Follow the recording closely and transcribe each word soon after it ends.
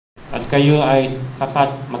at kayo ay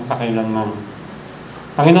tapat magpakailanman.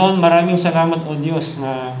 Panginoon, maraming salamat o Diyos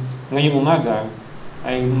na ngayong umaga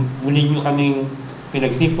ay muli niyo kaming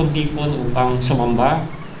pinagtipon-tipon upang sumamba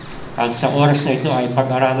at sa oras na ito ay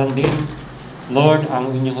pag-aralan din, Lord,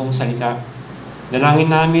 ang inyong salita. Dalangin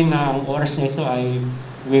namin na ang oras na ito ay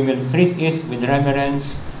we will treat it with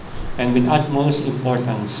reverence and with utmost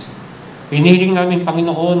importance. Pinihiling namin,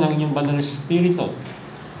 Panginoon, ang inyong banal na Espiritu,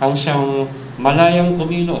 ang siyang malayang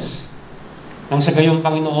kumilos, nang sa gayong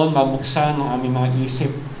Panginoon, mabuksan ang aming mga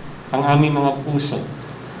isip, ang aming mga puso,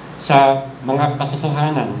 sa mga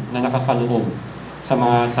katotohanan na nakapaloob sa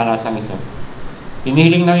mga talatang ito.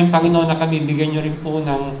 Hinihiling namin, Panginoon, na kami bigyan niyo rin po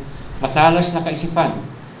ng matalas na kaisipan,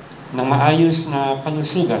 ng maayos na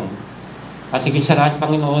kalusugan, at higit sa lahat,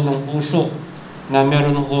 Panginoon, ng puso na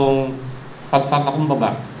meron kong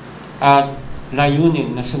pagpapakumbaba at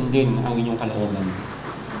layunin na sundin ang inyong kalooban.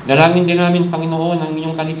 Dalangin din namin, Panginoon, ang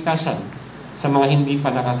inyong kaligtasan sa mga hindi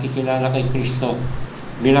pa nakakikilala kay Kristo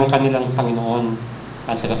bilang kanilang Panginoon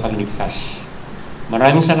at tagapagligtas.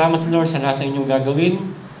 Maraming salamat, Lord, sa lahat ng inyong gagawin,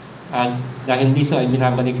 at dahil dito ay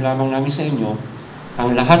binabalik lamang namin sa inyo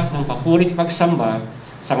ang lahat ng papurit pagsamba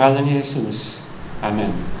sa ngalan ni Jesus.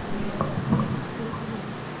 Amen.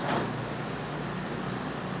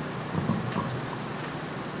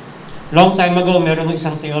 Long time ago, meron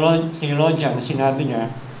isang theologian na sinabi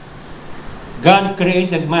niya, God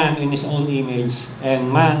created man in His own image, and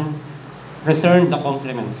man returned the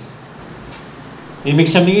compliment. Ibig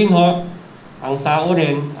sabihin ho, ang tao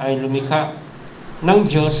rin ay lumikha ng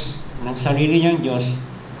Diyos, ng sarili niyang Diyos,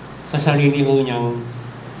 sa sarili ho niyang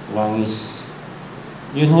wangis.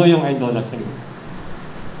 Yun ho yung idolatry.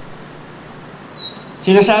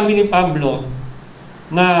 Sinasabi ni Pablo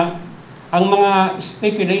na ang mga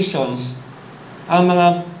speculations, ang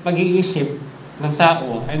mga pag-iisip ng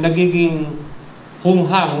tao ay nagiging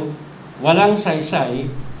hunghang, walang saysay,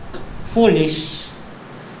 foolish,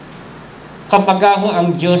 kapag ho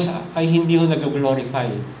ang Diyos ay hindi ho nag-glorify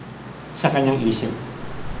sa kanyang isip.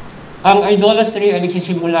 Ang idolatry ay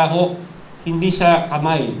nagsisimula ho hindi sa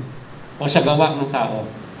kamay o sa gawa ng tao.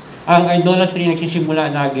 Ang idolatry nagsisimula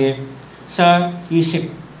lagi sa isip,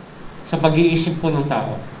 sa pag-iisip po ng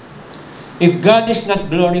tao. If God is not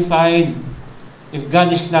glorified, if God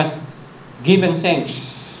is not given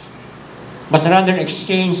thanks, but rather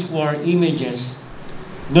exchange for images,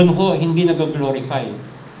 doon ho hindi nag-glorify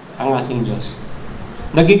ang ating Diyos.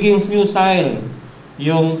 Nagiging futile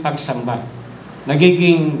yung pagsamba.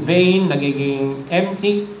 Nagiging vain, nagiging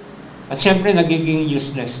empty, at syempre nagiging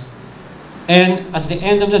useless. And at the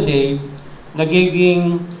end of the day,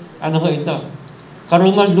 nagiging,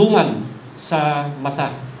 karumal-dumal sa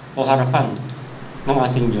mata o harapan ng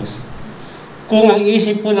ating Diyos. Kung ang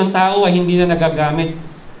isip po ng tao ay hindi na nagagamit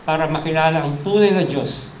para makilala ang tunay na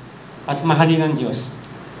Diyos at mahalin ang Diyos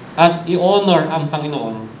at i-honor ang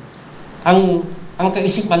Panginoon, ang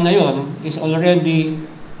kaisipan na yon is already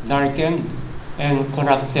darkened and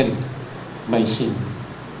corrupted by sin.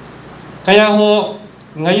 Kaya ho,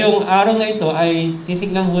 ngayong araw na ito ay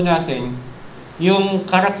titignan ho natin yung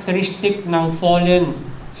characteristic ng fallen,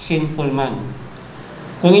 sinful man.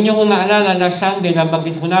 Kung inyo ho naalala, last Sunday,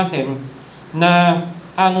 nabanggit ho natin na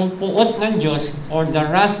ang puot ng Diyos or the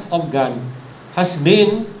wrath of God has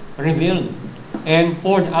been revealed and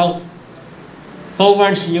poured out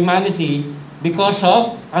towards humanity because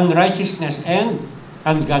of unrighteousness and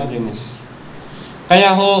ungodliness.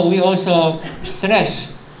 Kaya ho, we also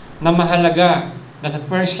stress na mahalaga that a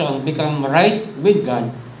person become right with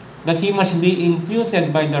God, that he must be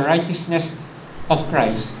imputed by the righteousness of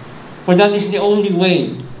Christ. For that is the only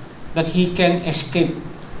way that he can escape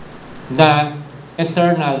the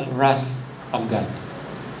eternal wrath of God.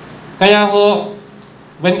 Kaya ho,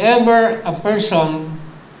 whenever a person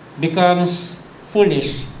becomes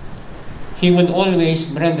foolish, he would always,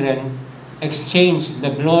 brethren, exchange the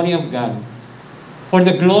glory of God for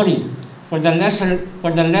the glory, for the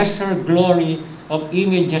lesser glory of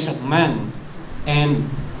images of man and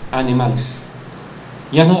animals.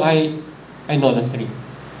 Yan ho ay idolatry.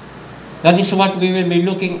 That is what we will be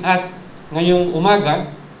looking at ngayong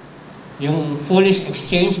umaga, yung foolish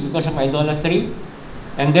exchange because of idolatry.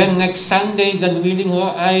 And then next Sunday, God willing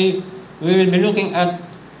ho, we will be looking at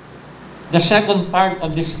the second part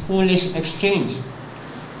of this foolish exchange,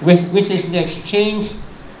 which is the exchange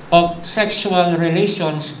of sexual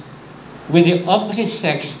relations with the opposite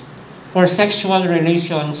sex for sexual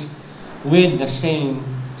relations with the same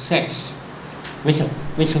sex,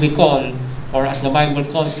 which we call, or as the Bible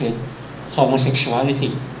calls it,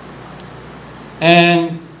 homosexuality.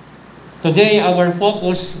 And today our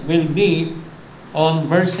focus will be on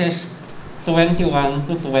verses 21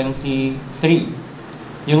 to 23.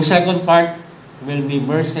 Yung second part will be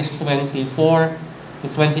verses 24 to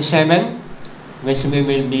 27, which we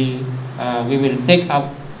will take up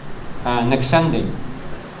next Sunday.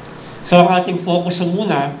 So ang ating focus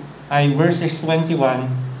muna ay verses 21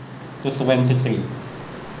 to 23.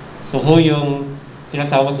 So yung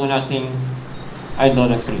tinatawag ko nating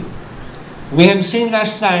idolatry. We have seen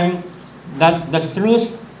last time that the truth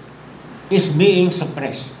is being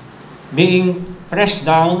suppressed, being pressed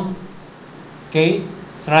down, okay,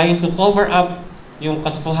 trying to cover up yung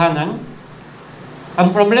katotohanan. Ang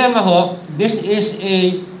problema ho, this is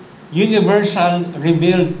a universal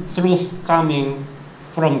revealed truth coming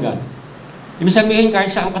from God. Ibig sabihin,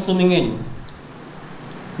 kahit saan ka tumingin,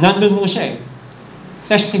 nandun mo siya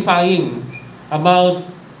testifying about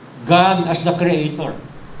God as the Creator.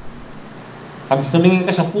 Pag tumingin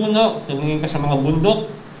ka sa puno, tumingin ka sa mga bundok,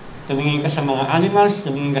 tumingin ka sa mga animals,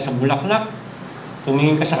 tumingin ka sa bulaklak,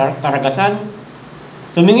 tumingin ka sa karagatan,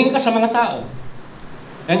 tumingin ka sa mga tao.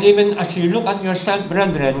 And even as you look at yourself,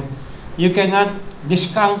 brethren, you cannot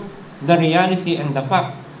discount the reality and the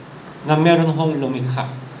fact na meron hong lumikha.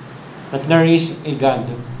 That there is a God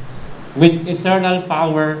with eternal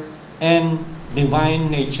power and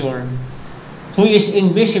divine nature who is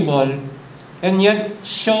invisible and yet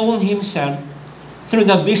shown Himself through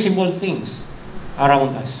the visible things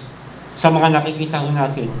around us, sa mga nakikita ho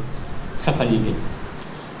natin sa paligid.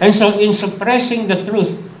 And so, in suppressing the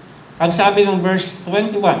truth, ang sabi ng verse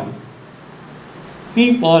 21,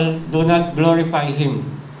 people do not glorify Him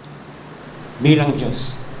bilang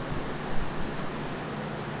Diyos.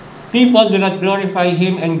 People do not glorify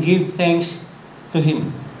Him and give thanks to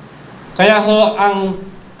Him. Kaya ho, ang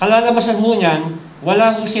kalalabasan ho niyan,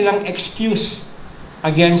 wala ho silang excuse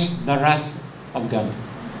against the wrath of God.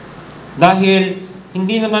 Dahil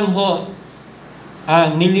hindi naman ho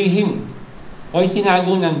nilihim o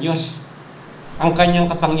itinago ng Diyos ang kanyang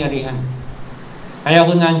kapangyarihan. Kaya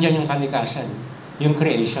ho nandyan yung kalikasan, yung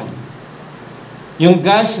creation. Yung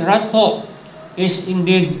God's wrath ho is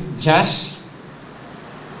indeed just,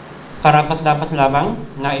 karapat-dapat lamang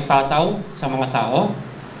na ipataw sa mga tao.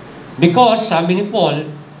 Because, sabi ni Paul,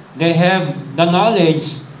 they have the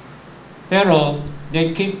knowledge, pero they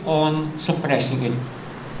keep on suppressing it.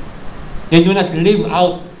 They do not live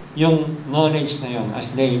out yung knowledge na yun as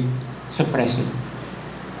they suppress it.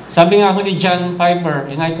 Sabi nga ho ni John Piper,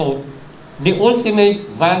 and I quote, "The ultimate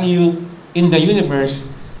value in the universe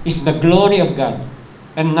is the glory of God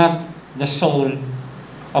and not the soul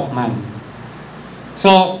of man."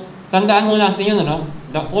 So, tandaan mo natin yun, ano?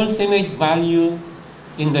 The ultimate value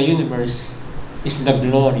in the universe is the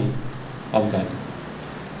glory of God.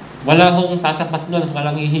 Wala hong tatapat doon,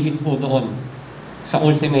 walang hihigit po doon sa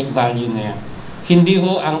ultimate value na yan. Hindi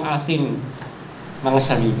ho ang ating mga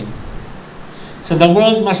sarili. So the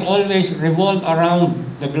world must always revolve around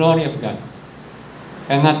the glory of God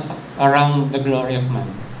and not around the glory of man.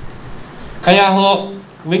 Kaya ho,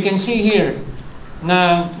 we can see here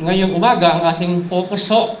na ngayong umaga ang ating focus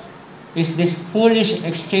ho is this foolish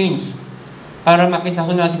exchange para makita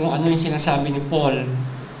ko natin kung ano yung sinasabi ni Paul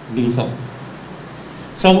dito.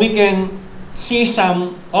 So we can see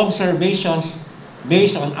some observations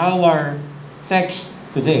based on our text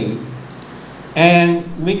today. And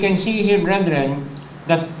we can see here, brethren,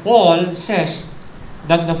 that Paul says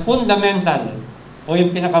that the fundamental o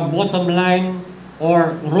yung pinaka-bottom line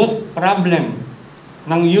or root problem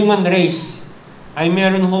ng human race ay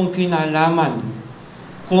meron hong kinalaman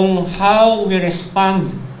kung how we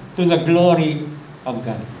respond to the glory of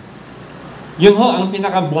God. Yun ho ang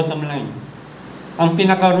pinaka-bottom line. Ang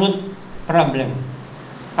pinaka-root problem.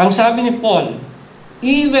 Ang sabi ni Paul,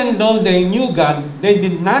 even though they knew God, they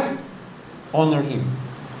did not honor Him.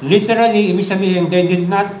 Literally, ibig sabihin, they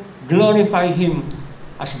did not glorify Him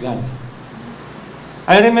as God.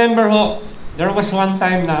 I remember ho, there was one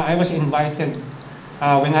time na I was invited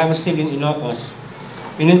when I was still in Ilocos.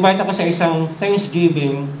 In-invite ako sa isang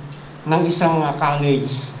Thanksgiving ng isang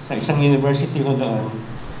college, sa isang university ho doon.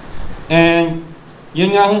 And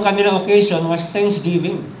yun nga hong kanilang occasion was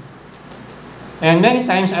Thanksgiving. And many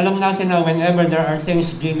times, alam natin na whenever there are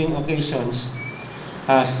Thanksgiving occasions,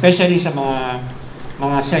 especially sa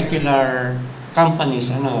mga secular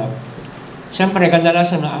companies, siyempre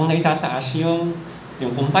kadalasan ang naitataas yung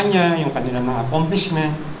kumpanya, yung kanilang mga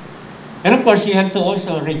accomplishment. And of course, you have to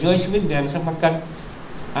also rejoice with them sapagkat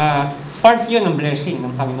part yun ng blessing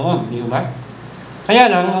ng Panginoon, di ba? Kaya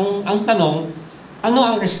lang, ang tanong, ano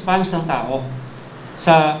ang response ng tao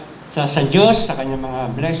sa Diyos, sa kanyang mga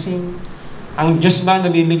blessing? Ang Diyos ba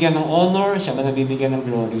nabibigyan ng honor? Siya ba nabibigyan ng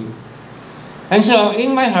glory? And so,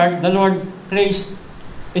 in my heart, the Lord placed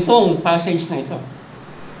itong passage na ito.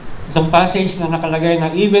 Itong passage na nakalagay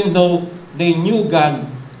na even though they knew God,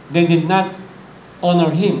 they did not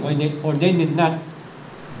honor Him or they did not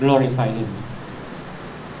glorify Him.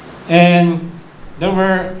 And there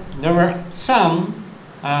were some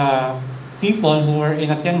people who were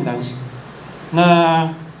in attendance na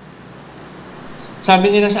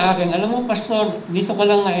sabi nila sa akin, alam mo pastor, dito ko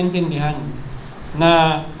lang naintindihan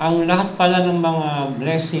na ang lahat pala ng mga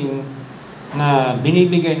blessing na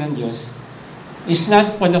binibigay ng Diyos is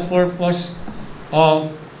not for the purpose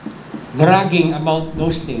of bragging about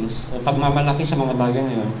those things o pagmamalaki sa mga bagay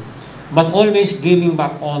na yun, but always giving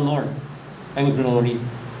back honor and glory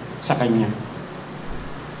sa Kanya.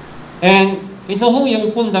 And ito ho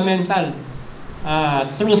yung fundamental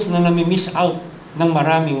truth na nami-miss out ng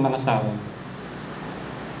maraming mga tao.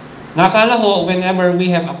 Nakala ko, whenever we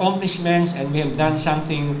have accomplishments and we have done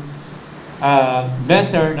something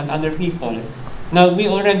better than other people, now we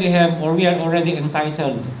already have or we are already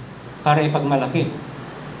entitled para ipagmalaki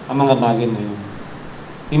ang mga bagay na yun.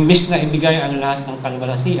 Imbis na ibigay ang lahat ng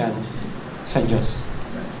kalwalhatian sa Diyos.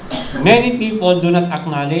 Many people do not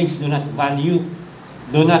acknowledge, do not value,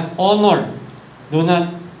 do not honor, do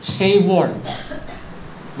not savor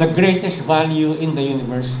the greatest value in the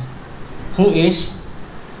universe, who is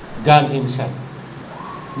God Himself.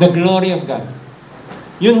 The glory of God.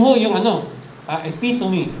 Yun ho yung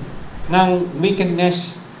epitome ng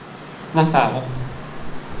wickedness ng tao.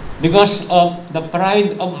 Because of the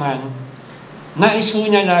pride of man, nais ho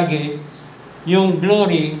niya lagi yung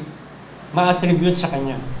glory ma-attribute sa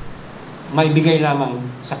Kanya. Maibigay lamang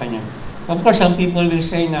sa Kanya. Of course, some people will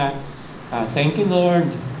say na, thank you Lord,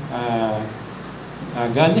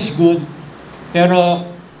 God is good. Pero,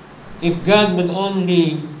 if God would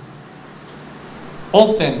only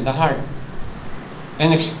open the heart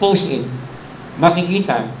and expose it,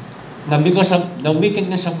 makikita na because of the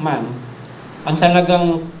wickedness of man, ang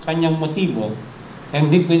talagang kanyang motibo and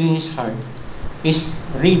deep within his heart is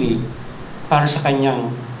really para sa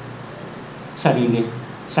kanyang sarili,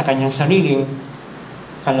 sa kanyang sariling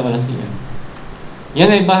kalwalhatian.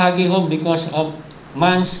 Yan ay bahagi ho because of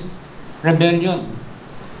man's rebellion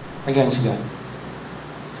against God.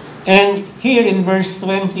 And here in verse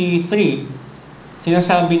 23,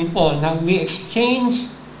 sinasabi ni Paul na we exchange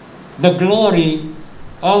the glory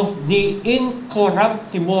of the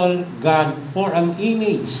incorruptible God for an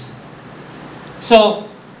image. So,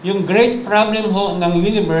 yung great problem ho ng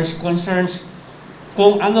universe concerns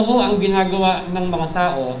kung ano ho ang ginagawa ng mga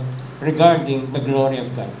tao regarding the glory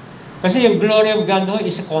of God. Kasi yung glory of God ho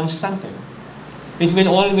is a constant. It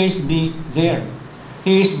will always be there.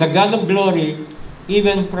 He is the God of glory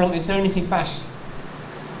even from eternity past.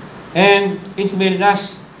 And it will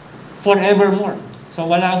last forevermore. So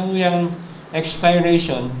wala ho yung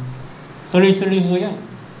expiration. Tuloy-tuloy ho yan.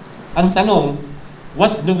 Ang tanong,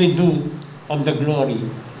 what do we do of the glory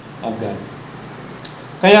of God?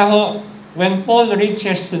 Kaya ho, when Paul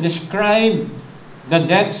reaches to describe the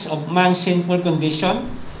depths of man's sinful condition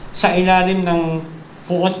sa ilalim ng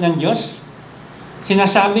puot ng Diyos,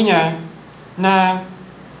 sinasabi niya na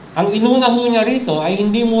ang inuna ho niya rito ay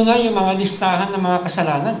hindi muna yung mga listahan ng mga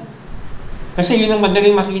kasalanan. Kasi yun ang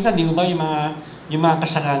madaling makita, di ba, yung mga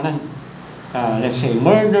kasalanan. Let's say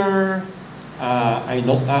murder,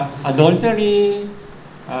 adultery,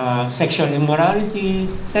 sexual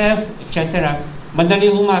immorality, theft, etc.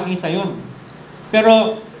 Madali ho makita yun.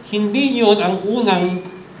 Pero hindi yun ang unang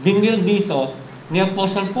dinil dito ni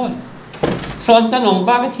Apostle Paul. So ang tanong,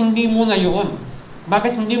 bakit hindi muna yun?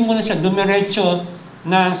 Bakit hindi muna siya dumiretso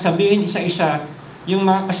na sabihin isa-isa yung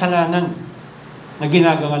mga kasalanan na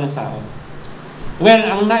ginagawa ng tao? Well,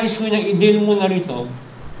 ang nais ko niyang i-deal muna rito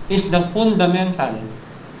is the fundamental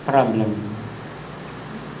problem.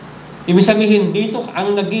 Ibig sabihin, ito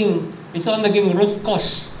ang naging root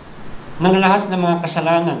cause ng lahat ng mga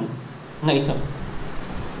kasalanan na ito.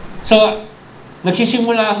 So,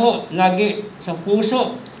 nagsisimula ho lagi sa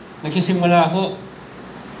puso, nagsisimula ho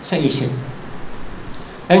sa isip.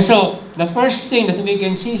 And so, the first thing that we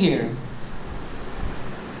can see here,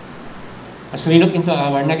 as we look into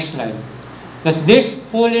our next slide, that this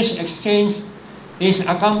foolish exchange is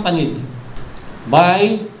accompanied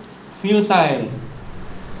by futile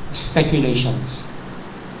speculations.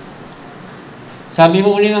 Sabi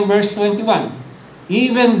mo uli ng verse 21,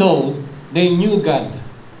 even though they knew God,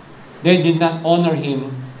 they did not honor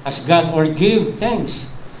Him as God or give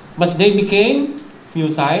thanks, but they became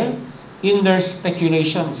futile in their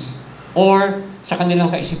speculations or sa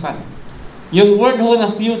kanilang kaisipan. Yung word ho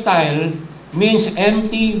na futile means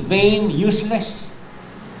empty, vain, useless.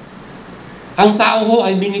 Ang tao ho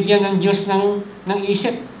ay binigyan ng Diyos ng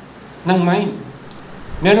isip, ng mind.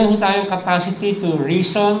 Meron ho tayong capacity to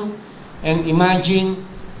reason and imagine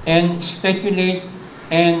and speculate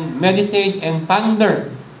and meditate and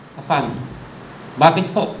ponder upon.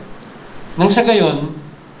 Bakit po? Nang sa gayon,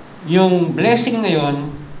 yung blessing na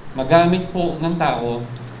yon magamit po ng tao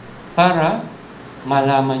para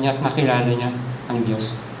malaman niya at makilala niya ang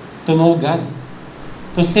Diyos. To know God.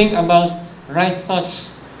 To think about right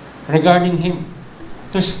thoughts regarding Him.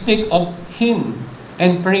 To speak of Him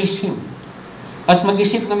and praise Him. At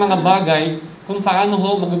mag-isip ng mga bagay kung paano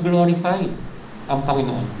ho mag-glorify ang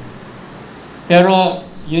Panginoon. Pero,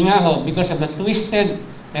 yun nga ho, because of the twisted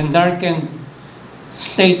and darkened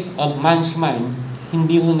state of man's mind,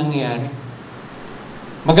 hindi ho nangyayari.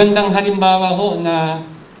 Magandang halimbawa ho na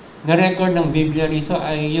na-record ng Biblia rito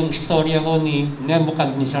ay yung istorya ho ni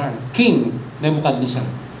Nebuchadnezzar, King Nebuchadnezzar.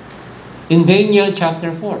 In Daniel chapter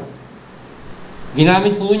 4.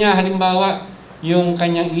 Ginamit ho niya halimbawa yung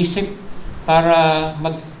kanyang isip para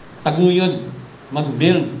magtaguyod,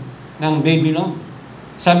 mag-build ng Babylon.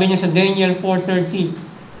 Sabi niya sa Daniel 4:30,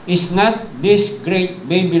 "Is not this great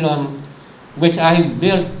Babylon which I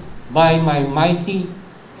built by my mighty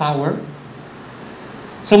power?"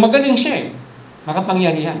 So magaling siya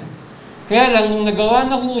makapangyarihan. Kaya lang, nung nagawa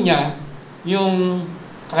na ho niya yung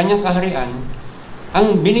kanyang kaharian,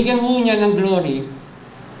 ang binigyan ho niya ng glory,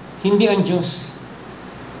 hindi ang Diyos,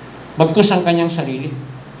 bagkus ang kanyang sarili.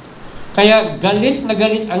 Kaya galit na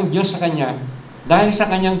galit ang Diyos sa kanya dahil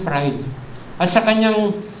sa kanyang pride at sa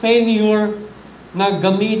kanyang failure na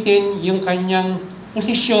gamitin yung kanyang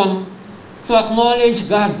posisyon to acknowledge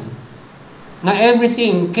God na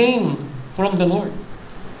everything came from the Lord.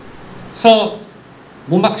 So,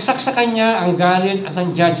 bumaksak sa kanya ang galit at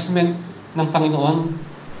ang judgment ng Panginoon.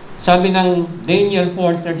 Sabi ng Daniel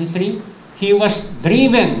 4:33, "He was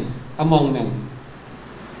driven among men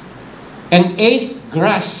and ate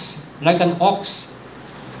grass like an ox,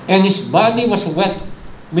 and his body was wet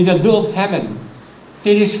with the dew of heaven,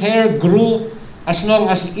 till his hair grew as long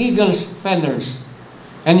as eagle's feathers,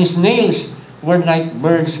 and his nails were like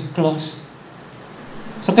bird's claws."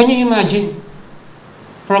 So can you imagine?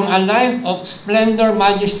 From a life of splendor,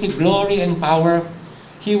 majesty, glory, and power,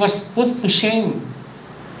 he was put to shame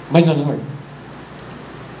by the Lord.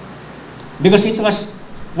 Because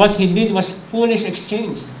what he did was foolish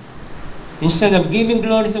exchange. Instead of giving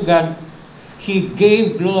glory to God, he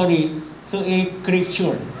gave glory to a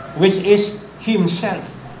creature, which is himself,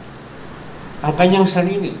 ang kanyang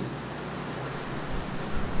sarili.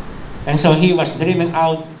 And so he was driven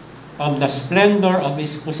out of the splendor of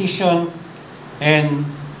his position, and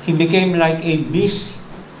he became like a beast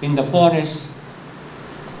in the forest.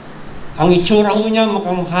 Ang itsura ho niya,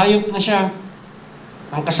 mukhang hayop na siya.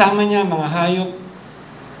 Ang kasama niya, mga hayop.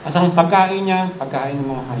 At ang pagkain niya, pagkain ng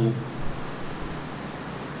mga hayop.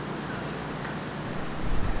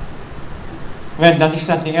 Well, that is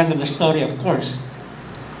not the end of the story, of course.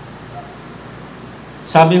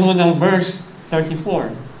 Sabi ho ng verse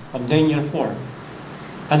 34 of Daniel 4,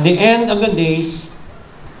 "At the end of the days,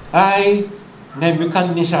 I,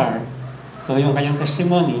 Nebuchadnezzar," ito yung kanyang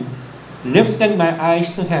testimony, "lifted my eyes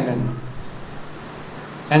to heaven,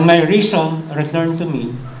 and my reason returned to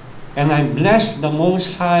me, and I blessed the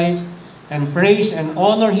Most High, and praised and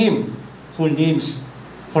honor Him who lives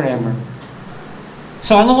forever."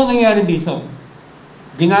 So ano ho nangyari dito?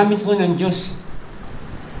 Ginamit ho ng Diyos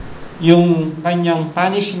yung kanyang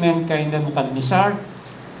punishment kay Nebuchadnezzar,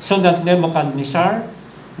 so that Nebuchadnezzar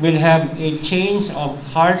will have a change of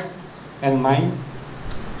heart and mind,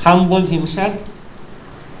 humbled himself,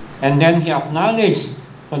 and then he acknowledged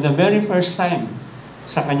for the very first time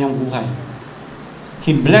sa kanyang buhay.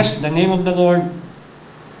 He blessed the name of the Lord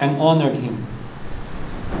and honored Him.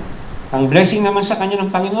 Ang blessing naman sa kanya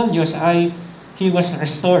ng Panginoon Diyos ay he was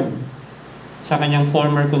restored sa kanyang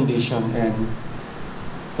former condition and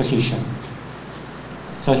position.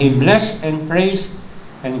 So he blessed and praised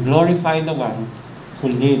and glorified the one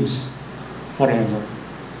who lives forever.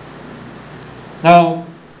 Now,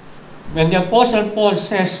 when the Apostle Paul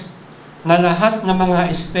says na lahat ng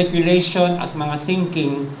mga speculation at mga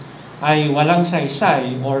thinking ay walang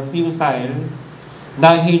saysay or futile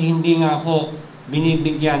dahil hindi nga ako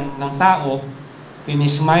binibigyan ng tao in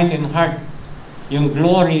his mind and heart yung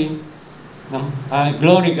glory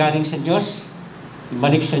galing sa Diyos,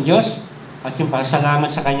 ibalik sa Diyos at yung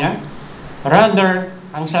pasalamat sa Kanya. Rather,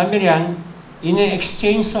 ang sabi riyan,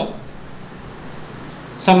 ine-exchange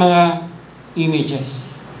sa mga images.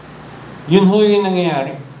 Yun ho yung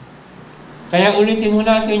nangyayari. Kaya ulitin ho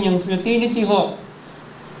natin yung futility ho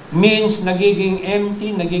means nagiging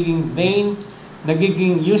empty, nagiging vain,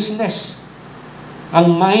 nagiging useless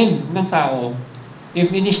ang mind ng tao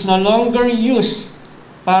if it is no longer used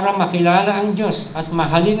para makilala ang Diyos at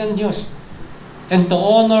mahalin ang Diyos and to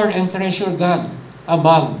honor and treasure God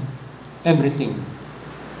above everything.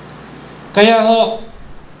 Kaya ho,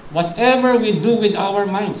 whatever we do with our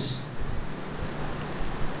minds,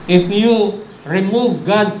 if you remove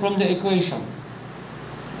God from the equation,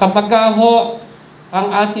 kapag ho ang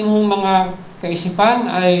ating mga kaisipan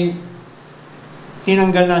ay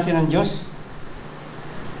tinanggal natin ng Diyos,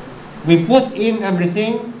 we put in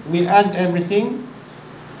everything, we add everything,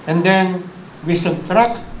 and then we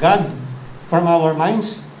subtract God from our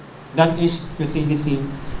minds, that is futility,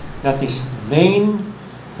 that is vain,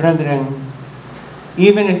 brethren.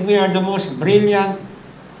 Even if we are the most brilliant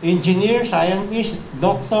engineer, scientist,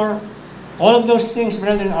 doctor, all of those things,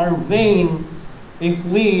 brethren, are vain if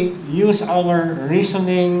we use our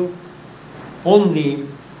reasoning only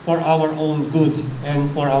for our own good and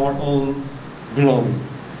for our own glory.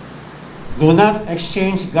 Do not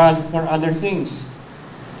exchange God for other things,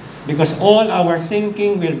 because all our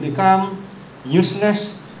thinking will become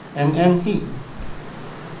useless and empty.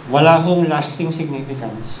 Wala hong lasting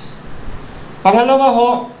significance. Pangalawa ho,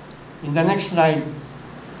 in the next slide,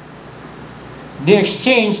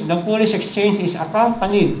 the foolish exchange is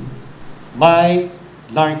accompanied by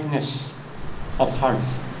darkness of heart.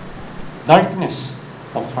 Darkness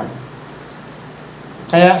of heart.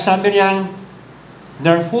 Kaya sabi riyan,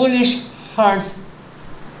 their foolish heart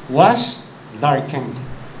was darkened.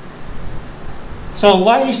 So,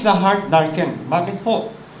 why is the heart darkened? Bakit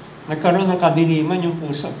po nagkaroon ng kadiliman yung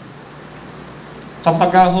puso?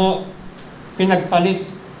 Kapag ho pinagpalit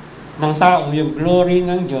ng tao yung glory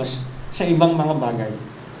ng Diyos sa ibang mga bagay.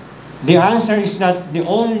 The answer is that the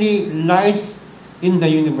only light in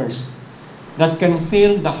the universe that can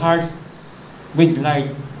fill the heart with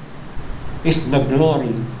light is the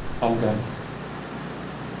glory of God.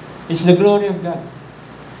 It's the glory of God.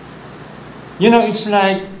 You know, it's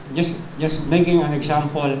like, just making an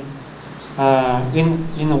example,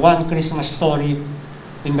 in one Christmas story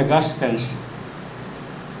in the Gospels,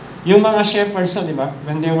 yung mga shepherds, di ba,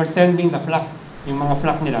 when they were tending the flock, yung mga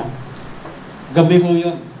flock nila, gabi ho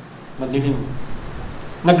yun, madilim.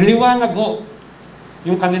 Nagliwanag ho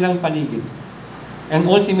yung kanilang paligid, and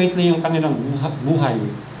ultimately yung kanilang buhay,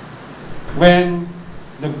 when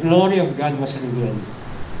the glory of God was revealed.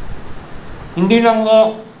 Hindi lang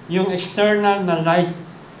ho yung external na light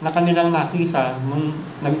na kanilang nakita nung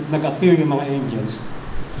nag-appear yung mga angels,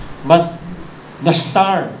 but the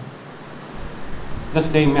star that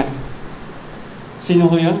they met. Sino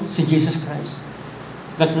ho yun? Si Jesus Christ.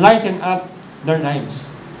 That lightened up their lives.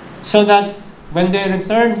 So that when they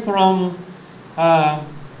returned from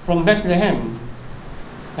Bethlehem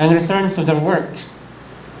and returned to their works,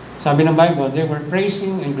 sabi ng Bible, they were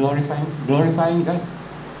praising and glorifying God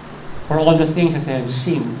for all the things that they have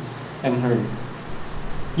seen and heard.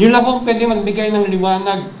 Yun lang kung pwede magbigay ng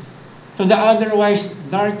liwanag to the otherwise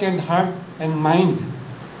darkened heart and mind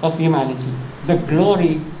of humanity. The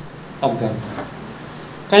glory of God.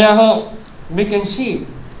 Kaya ho, we can see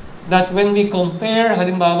that when we compare,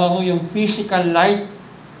 halimbawa ho, yung physical light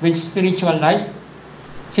with spiritual light,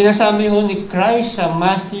 sinasabi ho ni Christ sa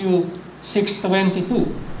Matthew 6:22.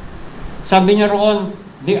 Sabi niya roon,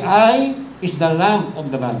 the eye is the lamp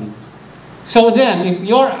of the body. So then, if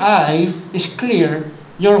your eye is clear,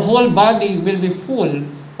 your whole body will be full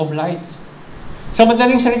of light. Sa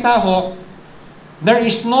madaling salita ho, there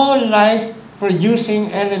is no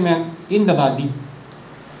light-producing element in the body.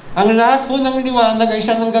 Ang lahat ho ng liwanag ay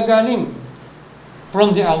saan nanggagaling?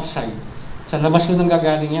 From the outside. Sa labas ho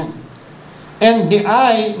nanggagaling yan. And the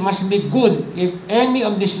eye must be good if any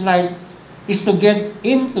of this light is to get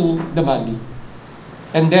into the body.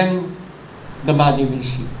 And then, the body will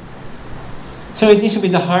see. So it is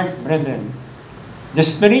with the heart, brethren. The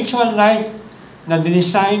spiritual light na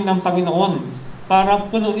dinesign ng Panginoon para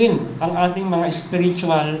punuin ang ating mga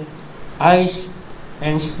spiritual eyes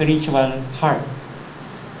and spiritual heart.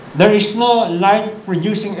 There is no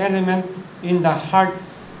light-producing element in the heart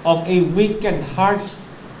of a wicked heart.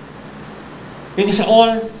 It is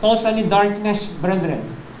all totally darkness, brethren.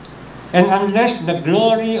 And unless the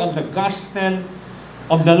glory of the gospel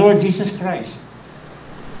of the Lord Jesus Christ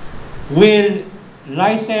will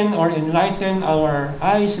lighten or enlighten our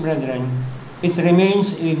eyes, brethren, it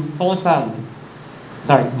remains in total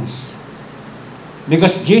darkness.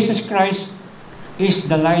 Because Jesus Christ is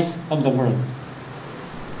the light of the world.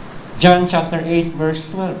 John chapter 8, verse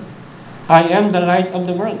 12. I am the light of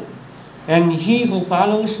the world, and he who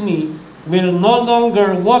follows me will no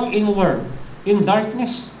longer walk in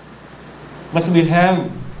darkness, but will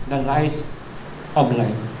have the light of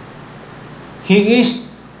life. He is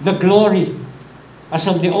the glory as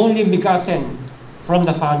of the only begotten from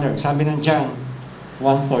the Father. Sabi ng John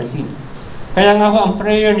 1:14. Kaya nga ho, ang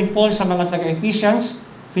prayer ni Paul sa mga taga-Ephesians,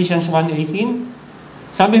 Ephesians 1:18,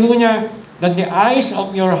 sabi ho niya, that the eyes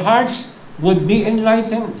of your hearts would be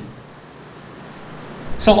enlightened.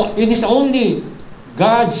 So, it is only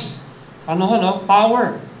God's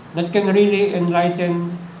power that can really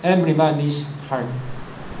enlighten everybody's heart.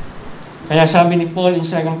 Kaya sabi ni Paul in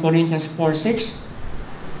 2 Corinthians 4:6,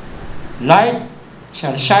 light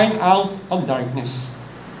shall shine out of darkness.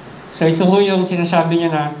 So ito ho yung sinasabi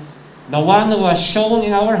niya na, the one who was shown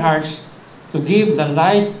in our hearts to give the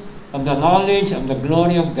light of the knowledge of the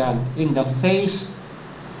glory of God in the face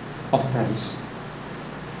of Christ.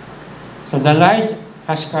 So the light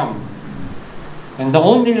has come. And the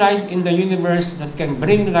only light in the universe that can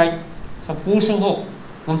bring light sa puso ho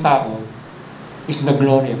ng tao is the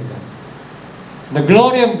glory of God. The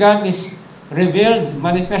glory of God is revealed,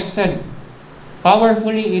 manifested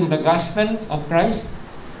powerfully in the gospel of Christ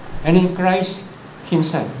and in Christ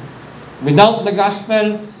Himself. Without the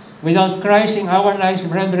gospel, without Christ in our lives,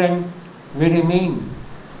 brethren, we remain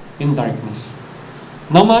in darkness.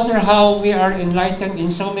 No matter how we are enlightened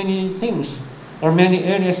in so many things or many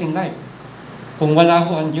areas in life, kung wala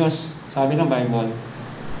ho ang Diyos, sabi ng Bible,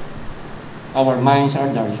 our minds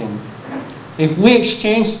are darkened. If we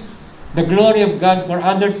exchange the glory of God for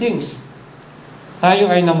other things, tayo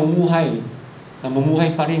ay namumuhay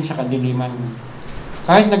pa rin sa kadiliman.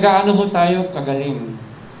 Kahit nag-aano ho tayo kagaling,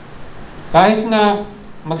 kahit na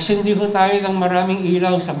magsindi ho tayo ng maraming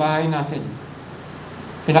ilaw sa bahay natin,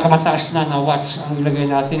 pinakamataas na watts ang ilagay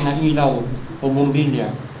natin na ilaw o bumbilya,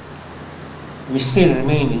 we still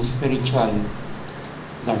remain in spiritual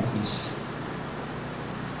darkness.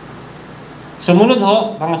 Sumunod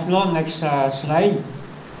ho, pangatlo, next slide.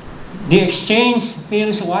 The exchange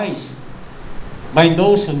feels wise by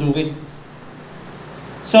those who do it.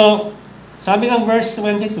 So, sabi ng verse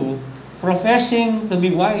 22, professing to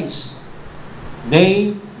be wise,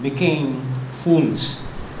 they became fools.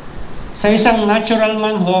 Sa isang natural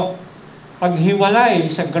man ho, paghiwalay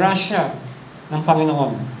sa grasya ng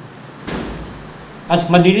Panginoon at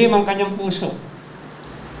madilim ang kanyang puso,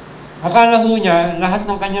 akala ho niya lahat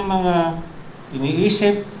ng kanyang mga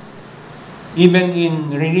iniisip, even in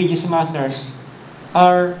religious matters,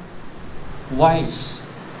 are wise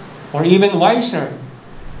or even wiser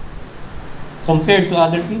compared to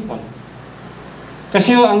other people.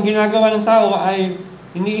 Kasi ang ginagawa ng tao ay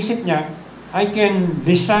iniisip niya, I can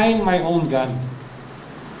design my own God.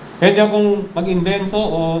 Pwede akong mag-invento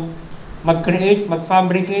o mag-create,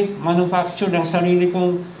 mag-fabricate, manufacture ng sarili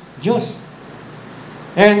kong Diyos.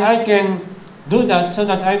 And I can do that so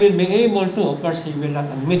that I will be able to, of course he will not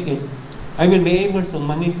admit it, I will be able to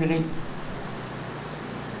manipulate.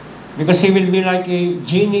 Because he will be like a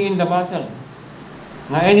genie in the bottle.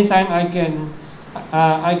 Na anytime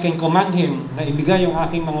I can command him na ibigay yung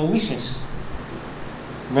aking mga wishes,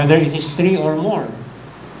 whether it is 3 or more.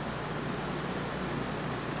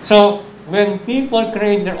 So, when people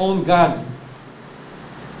create their own God,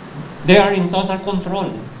 they are in total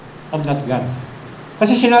control of that God.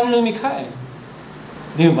 Kasi sila ang lumikha eh.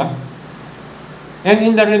 Di ba? And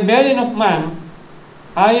in the rebellion of man,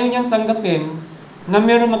 ayaw niyang tanggapin na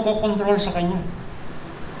meron magkocontrol sa kanya.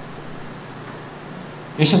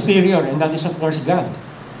 Is superior, and that is of course God.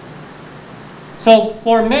 So,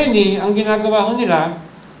 for many, ang ginagawa ho nila,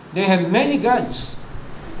 they have many gods.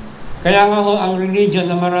 Kaya nga ho, ang religion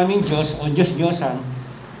na maraming Diyos o Diyos-Diyosan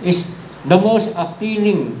is the most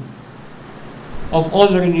appealing of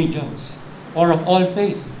all religions or of all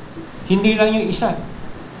faith. Hindi lang yung isa.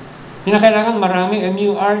 Kinakailangan marami, and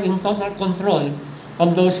you are in total control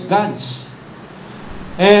of those gods.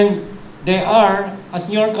 And they are at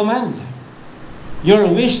your command. Your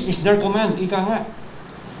wish is their command. Ika nga.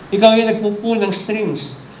 Ikaw yung nagpupull ng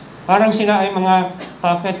strings. Parang sila ay mga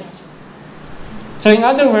puppet. So in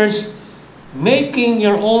other words, making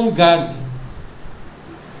your own God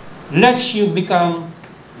lets you become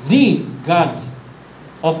the God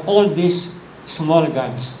of all these small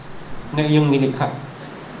gods na iyong nilikha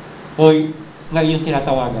o na iyong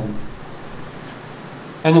tinatawagan.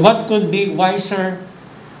 And what could be wiser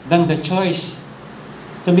than the choice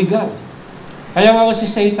to be God? Kaya nga si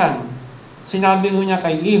Satan, sinabi ho niya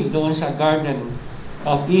kay Eve doon sa Garden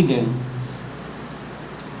of Eden,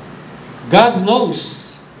 God knows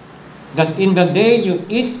that in the day you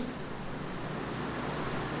eat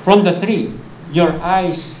from the tree, your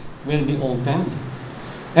eyes will be opened,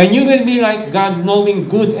 and you will be like God, knowing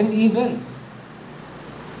good and evil.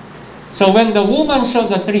 So when the woman saw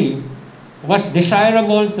the tree was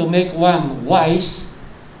desirable to make one wise,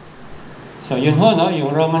 so yun ho, no?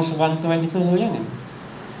 Yung Romans 1:22 ho yan eh.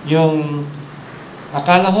 Yung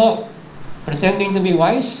Akala ho, pretending to be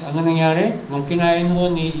wise, ano nangyari? Nung kinain ho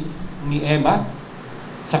ni Eva,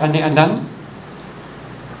 saka ni Adan,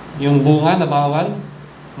 yung bunga na bawal,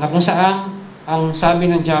 na kung saan ang sabi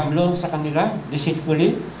ng diablo sa kanila,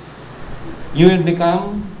 deceitfully, you will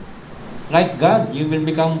become like God. You will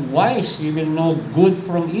become wise. You will know good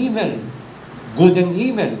from evil. Good and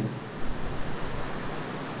evil.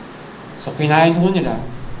 So, kinain ho nila.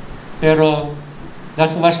 Pero,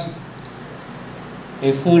 that was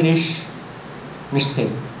a foolish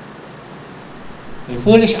mistake. A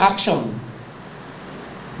foolish action.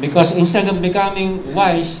 Because instead of becoming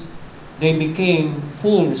wise, they became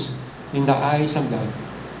fools in the eyes of God.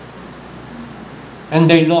 And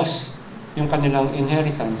they lost yung kanilang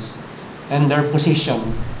inheritance and their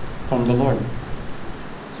position from the Lord.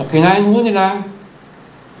 So, kinain ho nila,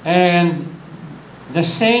 and the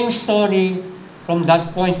same story from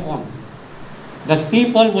that point on. That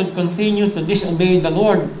people would continue to disobey the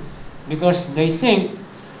Lord because they think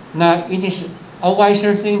na it is a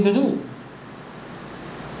wiser thing to do.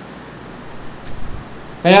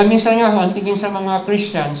 Kaya minsan nga, ang tingin sa mga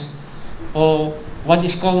Christians, o what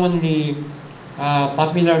is commonly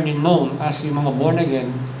popularly known as yung mga born again,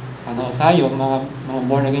 tayo, mga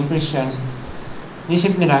born again Christians,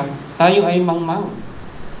 isip nila, tayo ay mangmang.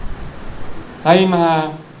 Tayo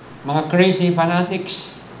mga crazy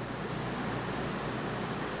fanatics.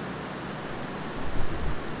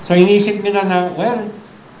 So inisip nila na, well,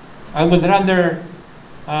 I would rather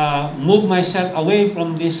move myself away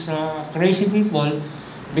from these crazy people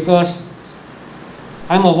because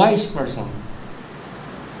I'm a wise person.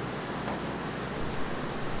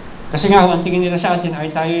 Kasi nga, ang tingin nila sa atin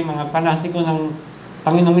ay tayo yung mga panatiko ng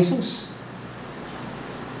Panginoong Hesus.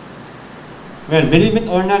 Well, believe it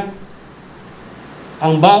or not,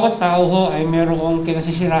 ang bawat tao ho ay merong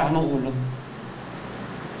kinasisiraan ng ulo.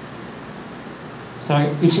 So,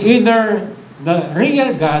 it's either the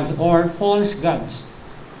real God or false gods,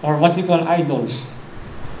 or what we call idols.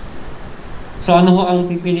 So, ano ho ang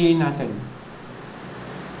pipiliin natin?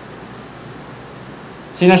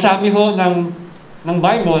 Sinasabi ho ng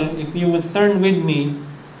Bible, if you would turn with me,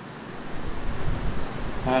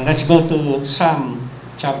 let's go to Psalm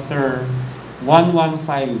chapter 115.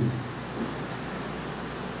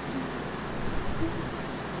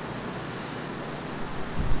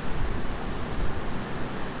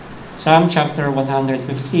 Psalm chapter 115,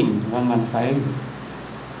 115.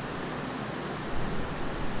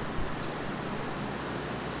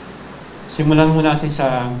 Simulan mo natin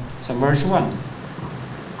sa verse 1.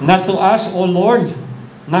 Not to us, O Lord,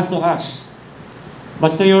 not to us,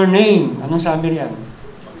 but to your name. Anong sabi riyan?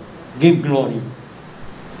 Give glory.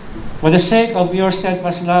 For the sake of your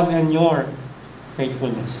steadfast love and your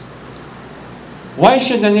faithfulness. Why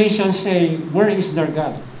should the nations say, where is their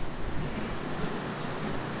God?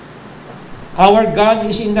 Our God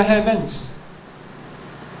is in the heavens.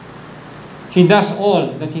 He does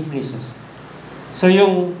all that He pleases. So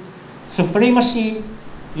yung supremacy,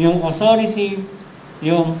 yung authority,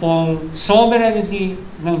 yung pong sovereignty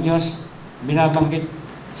ng Diyos, binabanggit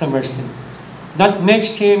sa verse 3. That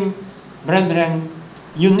makes Him, brethren,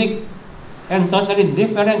 unique and totally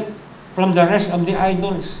different from the rest of the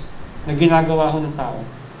idols na ginagawa ho ng tao.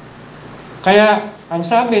 Kaya, ang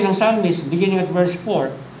sabi ng psalmist, beginning at verse 4,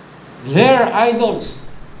 they're idols.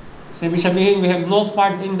 Sabi sabihin, we have no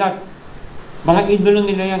part in that. Mga idolo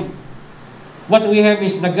nila yan. What we have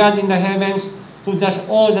is the God in the heavens who does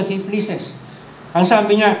all that He pleases. Ang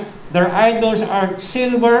sabi niya, their idols are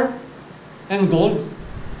silver and gold.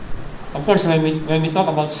 Of course, when we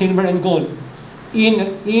talk about silver and gold,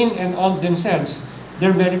 in and of themselves,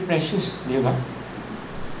 they're very precious, di ba?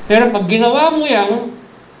 Pero pag ginawa mo yung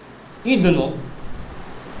idolo,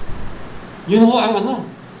 yun ho ang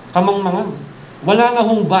kamangmangan. Wala na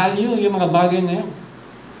hong value yung mga bagay na yan.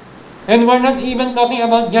 And we're not even talking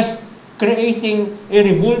about just creating a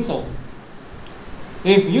rebulto.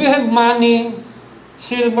 If you have money,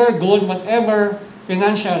 silver, gold, whatever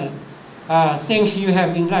financial things you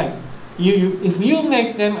have in life, if you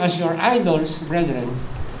make them as your idols, brethren,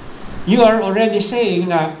 you are already saying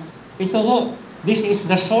na, ito ho, this is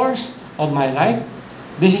the source of my life,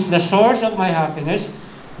 this is the source of my happiness,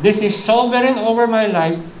 this is sovereign over my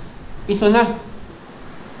life, ito na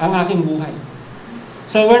ang aking buhay.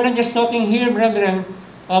 So we're not just talking here, brethren,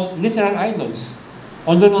 of literal idols.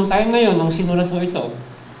 Although nung time na yun, nung sinulat ko ito,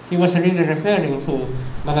 he was really referring to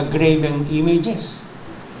mga graven images.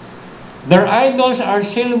 Their idols are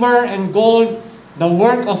silver and gold, the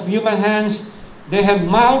work of human hands. They have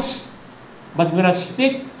mouths, but do not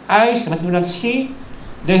speak, eyes, but do not see.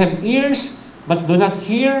 They have ears, but do not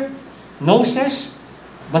hear, noses,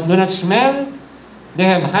 but do not smell, They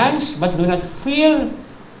have hands but do not feel,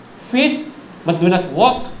 feet but do not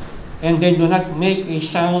walk, and they do not make a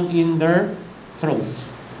sound in their throat.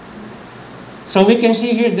 So we can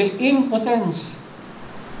see here the impotence,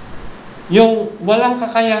 yung walang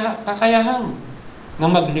kakayahan na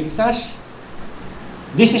magligtas.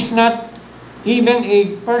 This is not even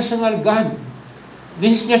a personal God.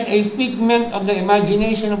 This is just a figment of the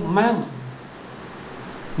imagination of man.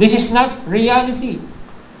 This is not reality.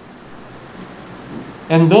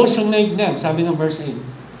 And those who make them, sabi ng verse 8,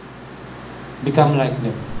 become like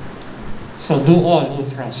them. So do all who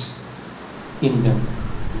trust in them.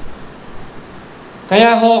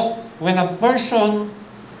 Kaya ho, when a person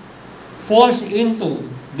falls into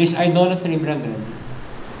this idolatry, brethren,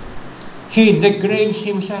 he degrades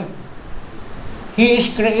himself. He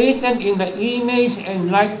is created in the image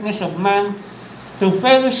and likeness of man to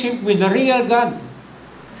fellowship with the real God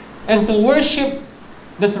and to worship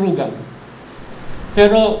the true God.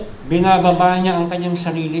 Pero binababa niya ang kanyang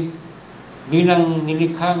sarili bilang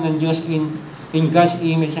nilikha ng Diyos in God's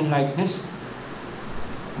image and likeness.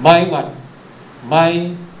 By what?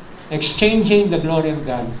 By exchanging the glory of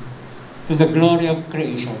God to the glory of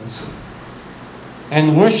creations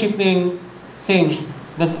and worshiping things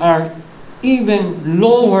that are even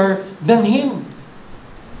lower than Him.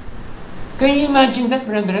 Can you imagine that,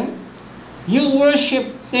 brethren? You worship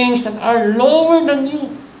things that are lower than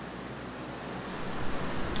you.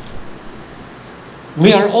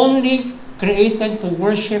 We are only created to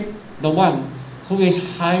worship the one who is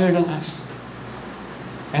higher than us.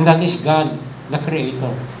 And that is God, the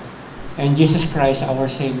Creator. And Jesus Christ, our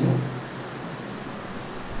Savior.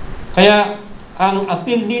 Kaya, ang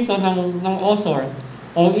appeal dito ng author,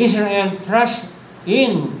 O Israel, trust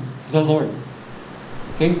in the Lord.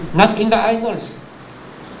 Okay? Not in the idols.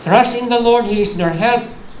 Trust in the Lord, He is their help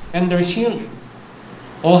and their shield.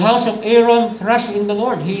 O house of Aaron, trust in the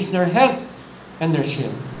Lord, He is their help and their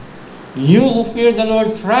shield. You who fear the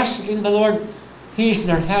Lord, trust in the Lord, He is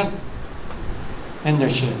their help and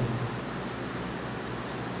their shield.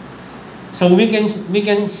 So we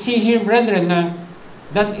can see here, brethren, na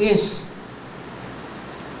that is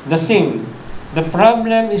the thing. The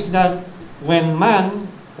problem is that when man,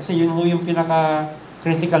 kasi yun ho yung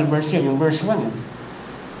pinaka-critical verse yun, yung verse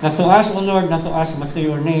 1, na to us, O Lord, not to us, but to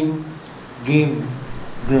your name, give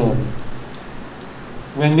glory.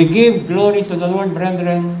 When we give glory to the Lord,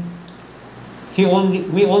 brethren, we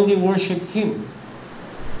only worship Him.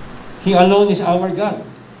 He alone is our God.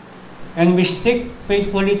 And we stick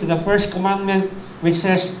faithfully to the first commandment, which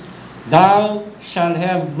says, Thou shalt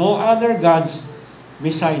have no other gods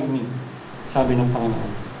beside me. Sabi ng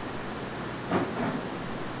Panginoon.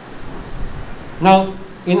 Now,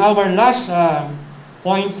 in our last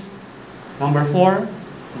point, number 4,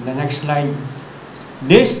 in the next slide,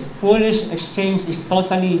 this foolish exchange is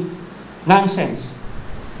totally nonsense.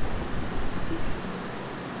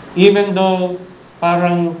 Even though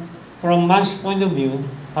parang from man's point of view,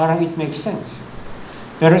 parang it makes sense.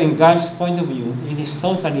 Pero in God's point of view, it is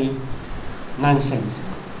totally nonsense.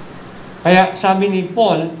 Kaya sabi ni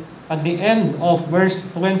Paul at the end of verse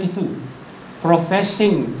 22,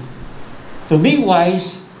 professing to be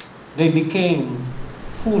wise, they became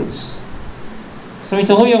fools. So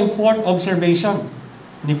ito ho yung fourth observation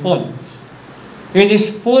ni Paul. It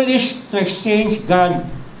is foolish to exchange God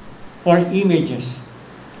for images.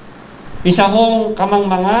 Isa hong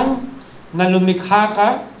kamangmangan na lumikha ka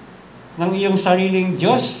ng iyong sariling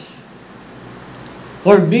Diyos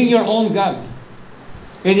or be your own God.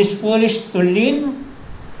 It is foolish to lean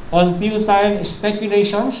on futile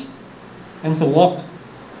speculations and to walk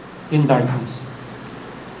in darkness.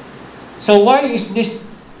 So why is this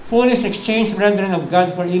foolish exchange, brethren, of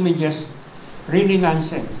God for images really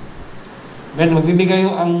nonsense? Well, magbibigay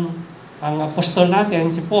ang apostol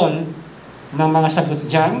natin, si Paul, ng mga sagot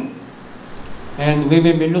dyan. And we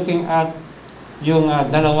will be looking at yung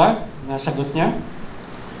dalawa na sagot niya.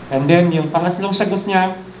 And then yung pangatlong sagot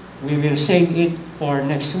niya, we will save it for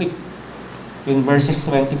next week in verses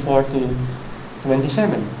 24 to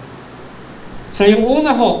 27. So yung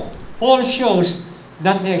una ho, Paul shows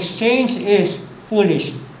that the exchange is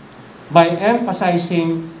foolish by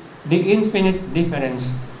emphasizing the infinite difference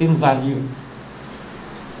in value.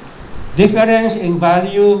 Difference in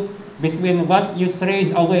value between what you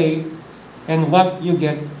trade away and what you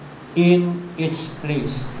get in its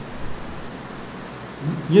place.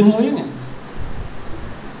 Yun ho yun eh.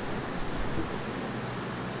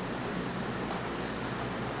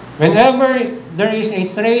 Whenever there is a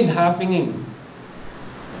trade happening,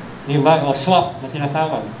 di ba, o swap na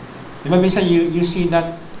tinatawag, di ba minsan you see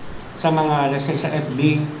that sa mga, let's say sa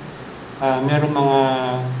FB, merong mga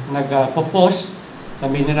nag-post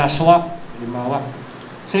Sabihin nila, swap, halimbawa.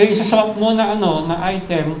 So, isa-swap mo na na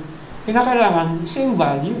item, kinakailangan same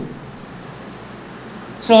value.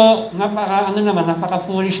 So,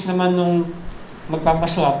 napaka-foolish naman nung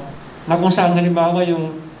magpapaswap, na kung saan halimbawa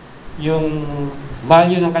yung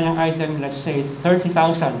value ng kanyang item, let's say,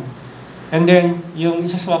 30,000. And then, yung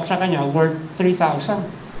isa-swap sa kanya, worth 3,000.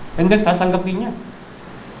 And then, tatanggapin niya.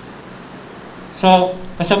 So,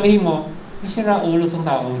 kasabihin mo, sira ulo itong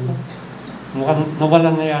tao ito. Mukhang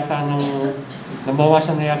nawalan na yata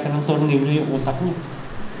nabawasan na yata ng tornilyo yung utak niya.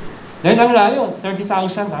 Dahil ang layo,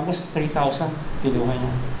 30,000, tapos 3,000, kinuha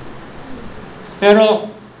niya. Pero,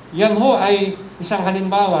 yan ho ay isang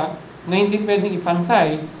halimbawa na hindi pwedeng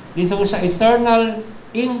ipantay dito sa eternal,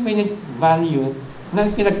 infinite value na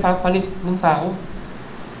pinagpapalit ng tao.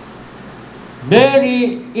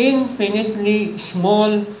 Very infinitely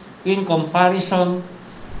small in comparison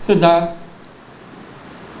to the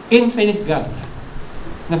infinite God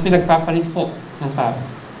na pinagpapalit po ng tao.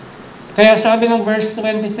 Kaya sabi ng verse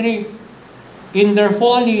 23, in their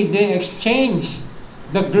folly they exchange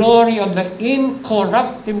the glory of the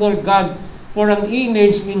incorruptible God for an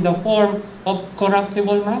image in the form of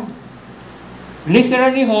corruptible man.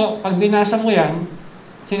 Literally ho, pag binasa mo yan,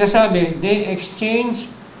 sinasabi, they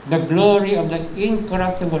exchange the glory of the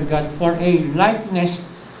incorruptible God for a likeness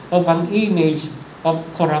of an image of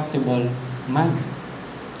corruptible man.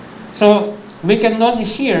 So, we can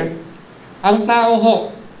notice here, ang tao ho,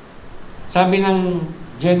 sabi ng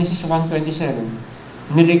Genesis 1:27,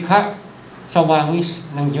 nilikha sa wangis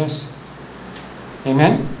ng Diyos.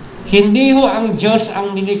 Amen? Hindi ho ang Diyos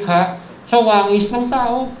ang nilikha sa wangis ng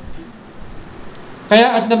tao.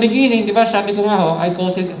 Kaya at the beginning, di ba, sabi ko nga ho, I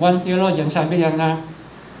quoted one theologian, sabi niya na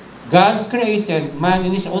God created man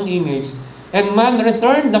in His own image and man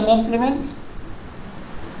returned the compliment.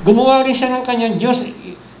 Gumawa rin siya ng kanyang Diyos,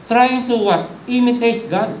 trying to what? Imitate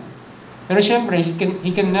God. Pero siyempre,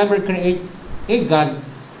 he can never create a God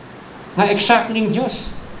na exactly Diyos.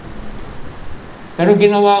 Pero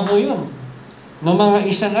ginawa ko yun. Noong mga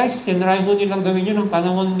Israelites, tinry ko nilang gawin yun ng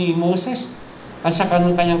panahon ni Moses at saka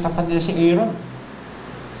ng kanyang kapatid si Aaron.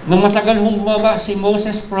 Nung matagal bumaba si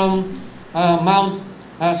Moses from Mount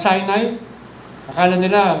Sinai, akala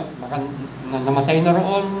nila baka namatay na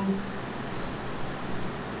roon.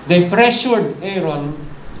 They pressured Aaron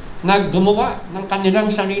na gumawa ng kanilang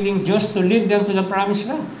sariling Diyos to lead them to the promised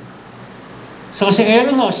land. So si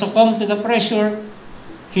Aaron succumbed to the pressure,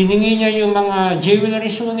 hiningi niya yung mga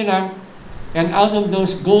jewelries nila, and out of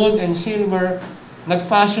those gold and silver,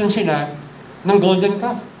 nag-fashion sila ng golden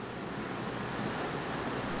calf.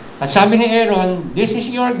 At sabi ni Aaron, this is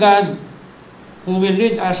your God who will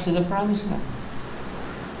lead us to the promised land.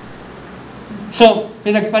 So,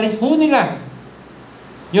 pinagpalit ho nila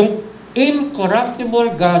yung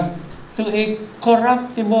incorruptible God to a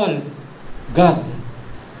corruptible God.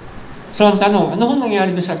 So, ang tanong, ano kung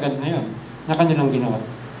nangyari doon sa God na yun na kanilang ginawa?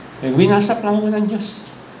 Winasak lang ho ng Diyos.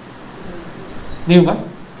 Di ba?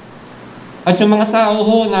 At yung mga tao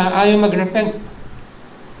ho na ayaw mag-repent,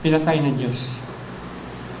 pinatay ng Diyos.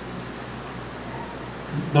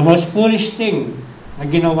 The most foolish thing na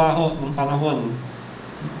ginawa ho ng panahon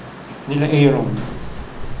nila Aaron.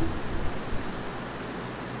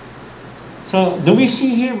 So, do we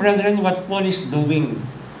see here, brethren, what Paul is doing?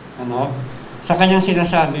 Sa kanyang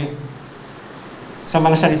sinasabi sa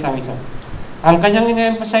mga salitang ito. Ang kanyang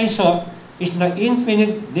ina-emphasize is the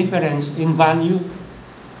infinite difference in value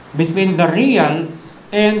between the real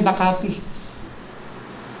and the copy.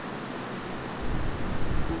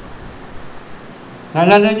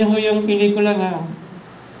 Naalala niyo ho yung pelikula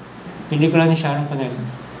ni Sharon Cuneta.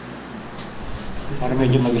 Para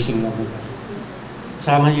medyo magising lang ho.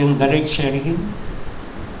 Kasama yung The Late Sherry Hill.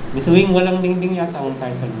 Bituing walang dingding yata ang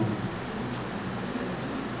title mo.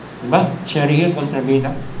 Diba? Sherry Hill kontra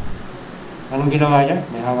bida. Anong ginawa niya?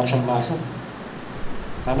 May hawak siyang baso.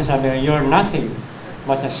 Tapos sabi niya, you're nothing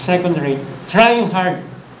but a second-rate, trying hard,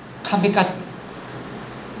 copycat.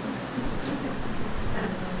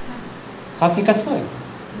 Copycat ko eh.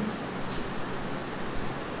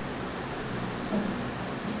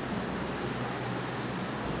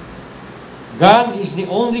 God is the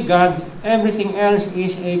only God, everything else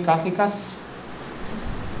is a copycat.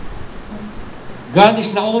 God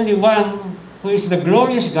is the only one who is the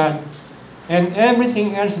glorious God, and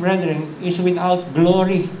everything else, brethren, is without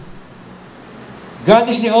glory. God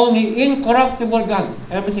is the only incorruptible God,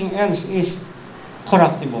 everything else is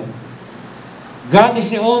corruptible. God is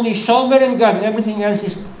the only sovereign God, everything else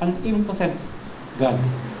is an impotent God.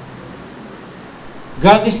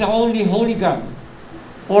 God is the only holy God,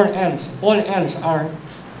 or else, all else are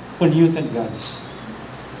polluted gods.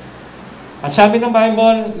 At sabi ng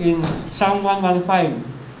Bible in Psalm 115,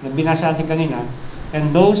 na binasa natin kanina, and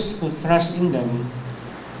those who trust in them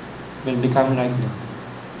will become like them.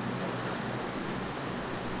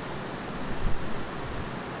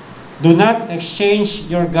 Do not exchange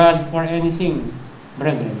your God for anything,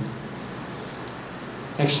 brethren.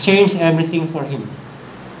 Exchange everything for Him.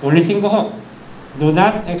 Ulitin ko ho. Do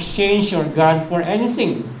not exchange your God for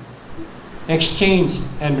anything. Exchange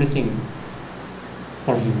everything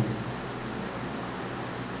for Him.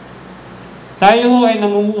 Tayo ho ay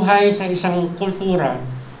namumuhay sa isang kultura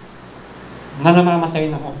na namamatay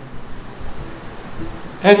na ho.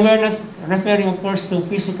 And we're not referring, of course, to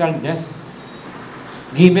physical death.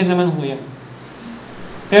 Given naman ho yan.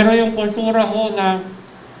 Pero yung kultura ho na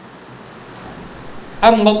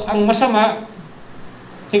ang masama,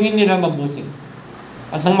 tingin nila mabuti.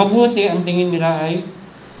 At ang mabuti, ang tingin nila ay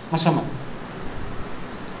masama.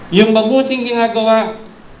 Yung mabuting ginagawa,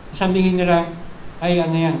 sabihin nila, ay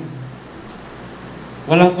ano yan?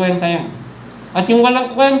 Walang kwenta yan. At yung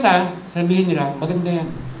walang kwenta, sabihin nila, maganda yan.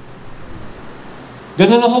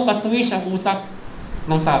 Ganun ho katuwis ang utak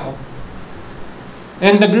ng tao.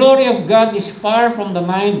 And the glory of God is far from the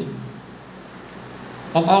mind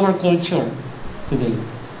of our culture today.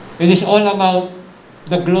 It is all about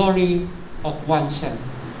the glory of oneself.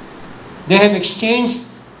 They have exchanged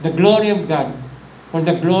the glory of God for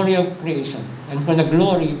the glory of creation and for the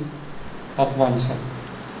glory of oneself.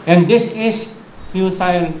 And this is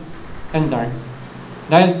futile and dark.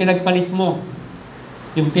 Dahil pinagpalit mo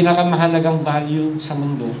yung pinakamahalagang value sa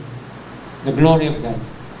mundo, the glory of God,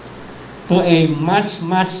 to a much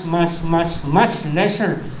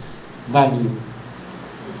lesser value,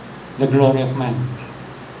 the glory of man.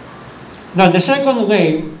 Now, the second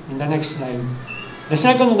way, in the next slide, the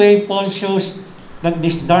second way Paul shows that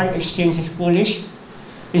this dark exchange is foolish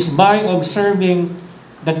is by observing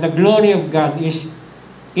that the glory of God is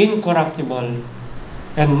incorruptible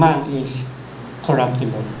and man is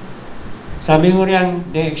corruptible. Sabi mo riyan,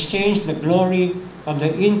 they exchange the glory of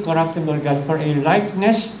the incorruptible God for a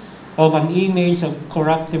likeness of an image of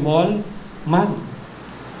corruptible man.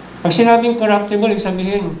 Pag sinabing corruptible, ibig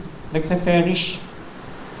sabihin, nagpe-perish.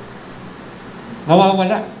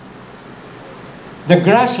 Nawawala. The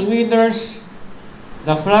grass withers,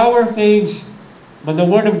 the flower fades, but the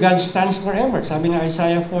word of God stands forever. Sabi ng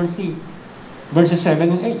Isaiah 40, verses 7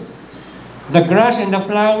 and 8. The grass and the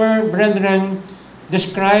flower, brethren,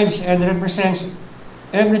 describes and represents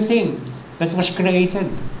everything that was created.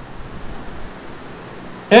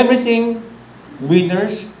 Everything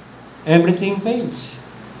withers, everything fades.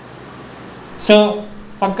 So,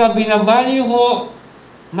 pagka binavalue ho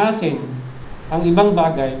natin ang ibang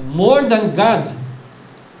bagay more than God,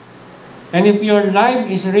 and if your life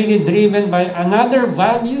is really driven by another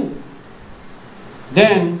value,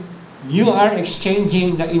 then you are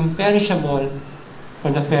exchanging the imperishable for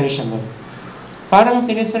the perishable. Parang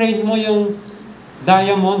tinitrade mo yung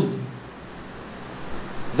diamond.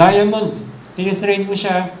 Tinitrade mo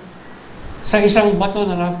siya sa isang bato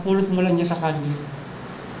na napulot mo lang niya sa kanyo.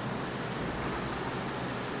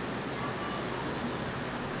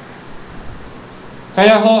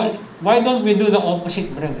 Kaya ho, why don't we do the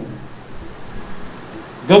opposite, brethren?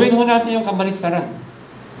 Gawin ho natin yung kabaliktaran.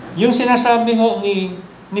 Yung sinasabi ho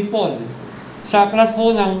ni Paul sa aklat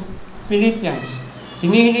ho ng Philippians,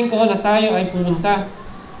 hinihiling ko ho na tayo ay pumunta,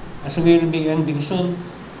 as we will be ending soon,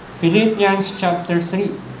 Philippians chapter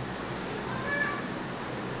 3.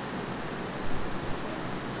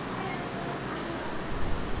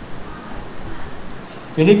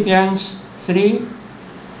 Philippians 3.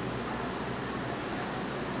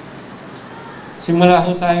 Simula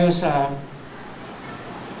ho tayo sa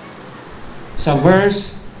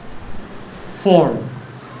verse 4.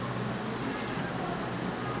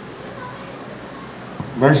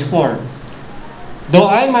 Verse 4.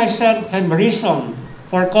 Though I myself have reason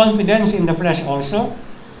for confidence in the flesh also,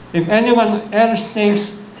 if anyone else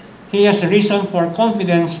thinks he has reason for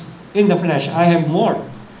confidence in the flesh, I have more.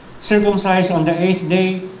 Circumcised on the 8th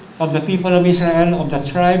day of the people of Israel, of the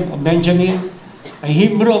tribe of Benjamin, a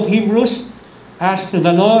Hebrew of Hebrews, as to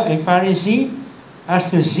the law, a Pharisee, as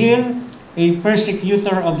to zeal, a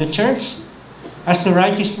persecutor of the church, as to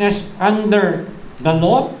righteousness under the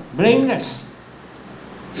law, blameless.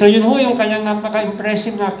 So yun ho yung kanyang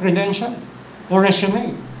napaka-impressive na credential or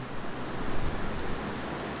resume.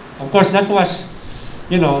 Of course, that was,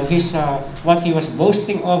 his what he was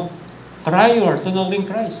boasting of prior to knowing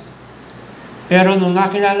Christ. Pero nung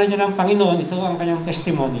nakilala niya ng Panginoon, ito ang kanyang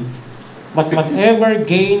testimony. But whatever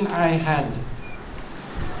gain I had,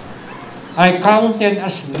 I counted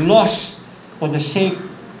as loss for the sake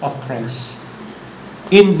of Christ.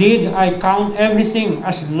 Indeed, I count everything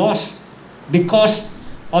as loss because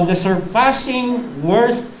of the surpassing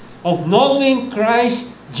worth of knowing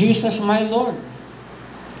Christ Jesus my Lord.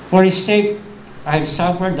 For His sake, I have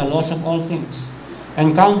suffered the loss of all things,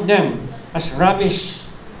 and count them as rubbish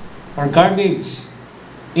or garbage,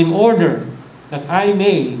 in order that I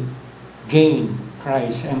may gain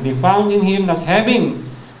Christ and be found in Him, not having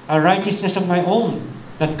a righteousness of my own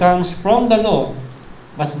that comes from the law,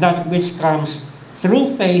 but that which comes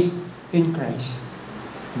through faith in Christ,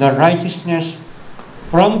 the righteousness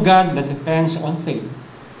from God that depends on faith,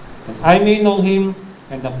 that I may know Him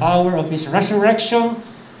and the power of His resurrection,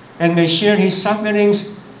 and may share His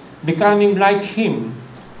sufferings, becoming like Him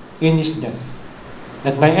in His death,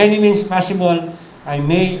 that by any means possible I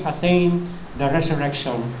may attain the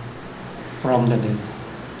resurrection from the dead.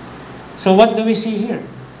 So what do we see here?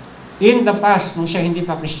 In the past, nung siya hindi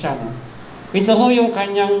pa Kristiyano, ito ho yung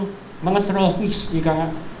kanyang mga trophies, ika nga,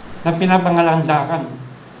 na pinapangalandakan.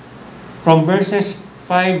 From verses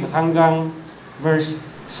 5 hanggang verse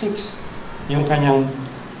 6. Yung kanyang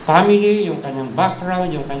family, yung kanyang background,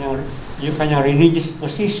 yung kanyang religious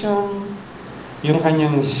position, yung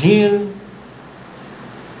kanyang zeal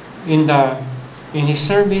in his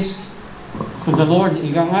service to the Lord,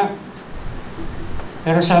 ika nga.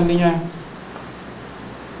 Pero sabi niya,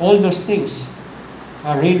 all those things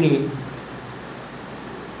are really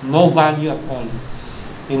no value at all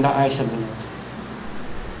in the eyes of the Lord.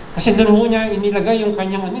 Kasi doon ho niya inilagay yung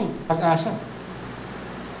kanyang pag-asa.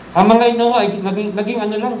 Ang mga ito ay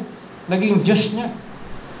naging Diyos niya.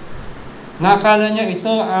 Nakakala niya ito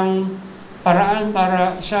ang paraan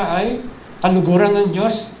para siya ay kaluguran ng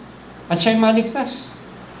Diyos at siya ay maligtas.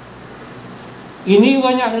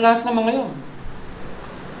 Iniwan niya ang lahat ng mga yon.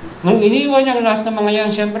 Nung iniwan niya ang lahat ng mga yan,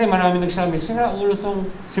 siyempre marami nagsabi, sira ulo tong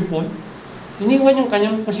si Paul. Iniwan yung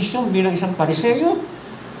kanyang posisyon bilang isang Pariseo.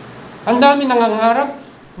 Ang dami nangangarap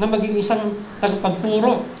na maging isang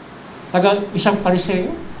tagapagturo, isang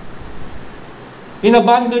Pariseo.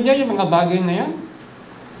 Inabando niya yung mga bagay na yan.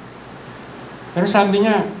 Pero sabi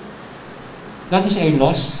niya, that is a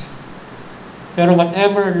loss. Pero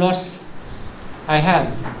whatever loss I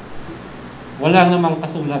had, wala namang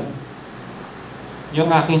katulad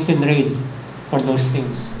yung aking tinrade for those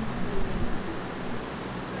things.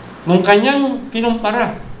 Nung kanyang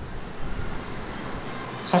kinumpara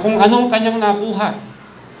sa kung anong kanyang nakuha,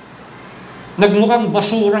 nagmukhang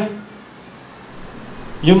basura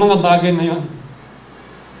yung mga bagay na yon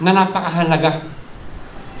na napakahalaga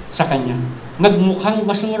sa kanya. Nagmukhang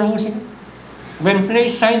basura ho siya when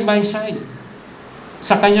placed side by side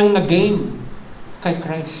sa kanyang nag-gain kay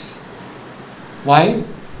Christ. Why?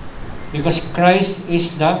 Because Christ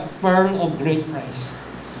is the pearl of great price.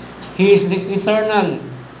 He is the eternal,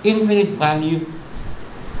 infinite value.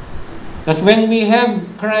 That when we have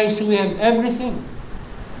Christ, we have everything.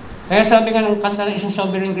 Kaya sabi nga ng kanta ng isang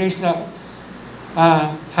Sovereign Grace na,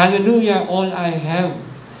 hallelujah, all I have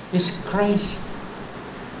is Christ.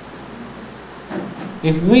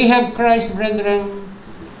 If we have Christ, brethren,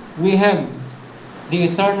 we have the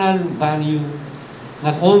eternal value,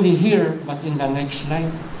 not only here, but in the next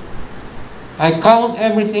life. I count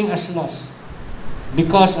everything as loss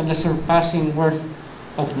because of the surpassing worth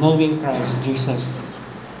of knowing Christ Jesus,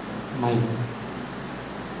 my Lord.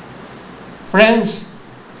 Friends,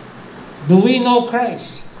 do we know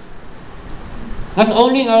Christ? Not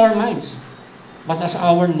only in our minds, but as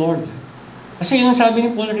our Lord. Kasi yun ang sabi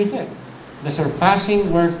ni Paul rito, the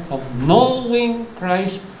surpassing worth of knowing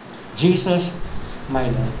Christ Jesus, my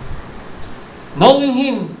Lord. Knowing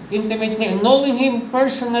Him intimately and knowing Him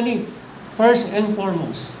personally, first and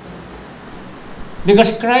foremost.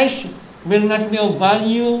 Because Christ will not be of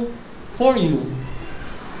value for you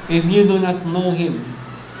if you do not know Him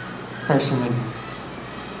personally.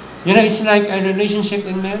 You know, it's like a relationship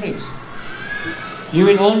in marriage. You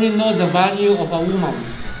will only know the value of a woman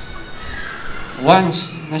once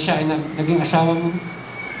na siya ay naging asawa mo.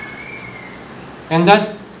 And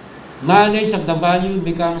that knowledge of the value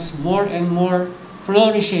becomes more and more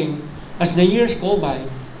flourishing as the years go by,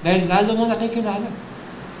 dahil lalo mo nakikilala.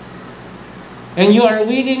 And you are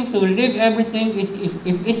willing to leave everything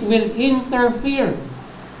if it will interfere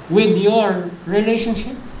with your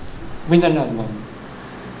relationship with the loved one.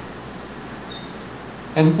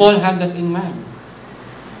 And Paul had that in mind.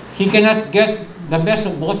 He cannot get the best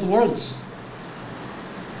of both worlds.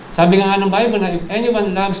 Sabi nga ng Bible na if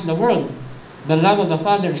anyone loves the world, the love of the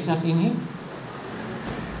Father is not in him.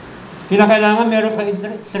 Kinakailangan meron ka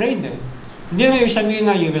trade. Hindi naman yung sabihin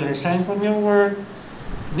na you will resign from your work.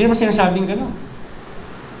 Hindi naman sinasabing gano'n.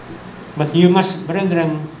 But you must,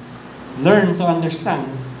 brethren, learn to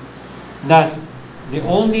understand that the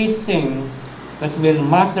only thing that will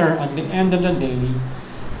matter at the end of the day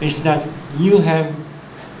is that you have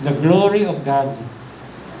the glory of God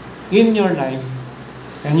in your life,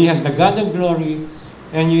 and you have the God of glory,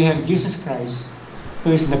 and you have Jesus Christ,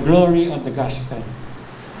 who is the glory of the gospel.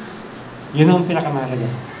 Yun ang pinakamahalaga.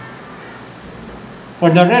 For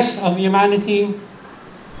the rest of humanity,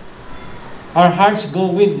 our hearts go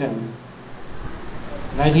with them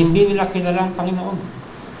dahil hindi nila kilala ang Panginoon.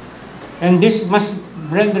 And this must,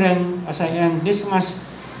 brethren, as I end, this must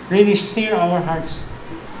really stir our hearts.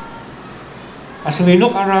 As we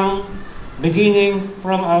look around, beginning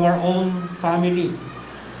from our own family,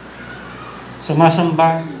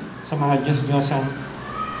 sumasamba sa mga Diyos-Diyosan,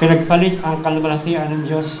 pinagpalit ang kaluwalhatian ng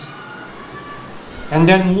Diyos, and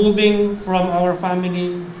then moving from our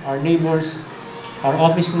family, our neighbors, our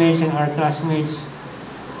office mates, and our classmates,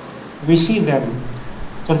 we see them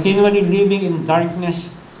continually living in darkness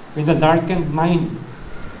with a darkened mind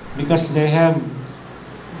because they have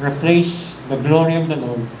replaced the glory of the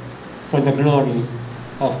Lord for the glory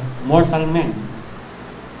of mortal men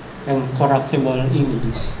and corruptible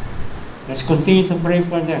images. Let's continue to pray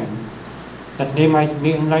for them, that they might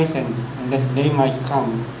be enlightened and that they might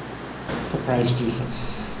come to Christ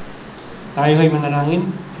Jesus. Tayo ay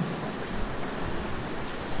manalangin.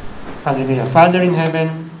 Hallelujah. Father in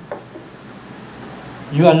heaven,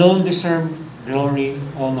 you alone deserve glory,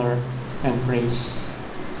 honor, and praise.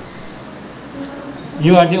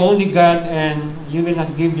 You are the only God, and you will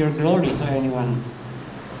not give your glory to anyone.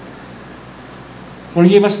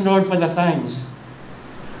 Forgive us, Lord, for the times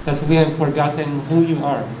that we have forgotten who you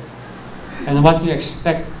are and what you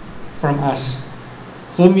expect from us,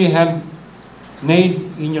 whom you have made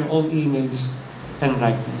in your own image and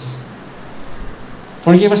likeness.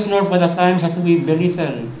 Forgive us, Lord, for the times that we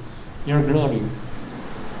belittle your glory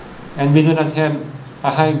and we do not have a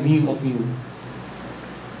high view of you.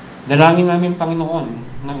 Dalangin namin, Panginoon,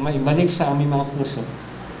 na maibalik sa aming mga puso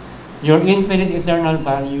your infinite eternal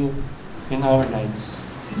value in our lives.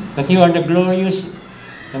 That you are the glorious,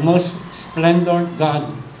 the most splendid God,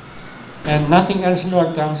 and nothing else,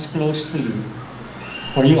 Lord, comes close to you,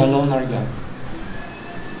 for you alone are God.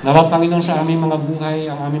 Nawa, Panginoon, sa aming mga buhay,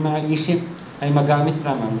 ang aming mga isip ay magamit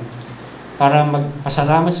lamang para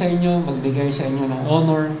magpasalamat sa inyo, magbigay sa inyo ng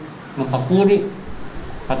honor, ng papuri,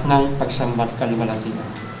 at ng pagsambat kaluwalhatian.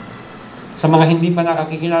 Sa mga hindi pa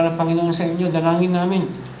nakakikilala, Panginoon, sa inyo, dalangin namin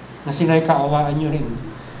na sila'y kaawaan nyo rin.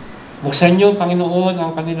 Buksan nyo, Panginoon,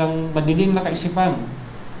 ang kanilang madilim na kaisipan.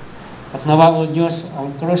 At nawa, O Diyos,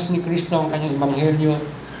 ang cross ni Kristo, ang kanyang ebanghelyo,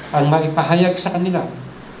 ang maipahayag sa kanila.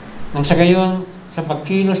 Nang sa gayon, sa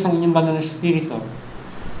pagkilos ng inyong banal na Espiritu,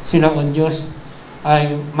 sila, O Diyos,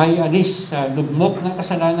 ay may alis sa lugmok ng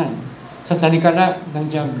kasalanan, sa talikala ng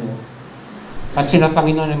Diablo. At sila,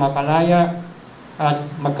 Panginoon, ay mapalaya at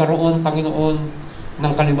magkaroon, Panginoon,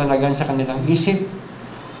 ng kaliwanagan sa kanilang isip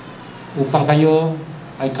upang kayo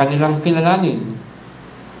ay kanilang kilalanin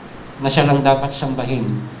na siya lang dapat sambahin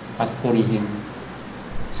at purihin.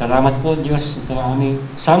 Salamat po, Diyos. Ito ang aming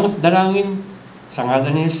samot dalangin sa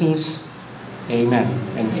ngalan ni Jesus. Amen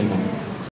and amen.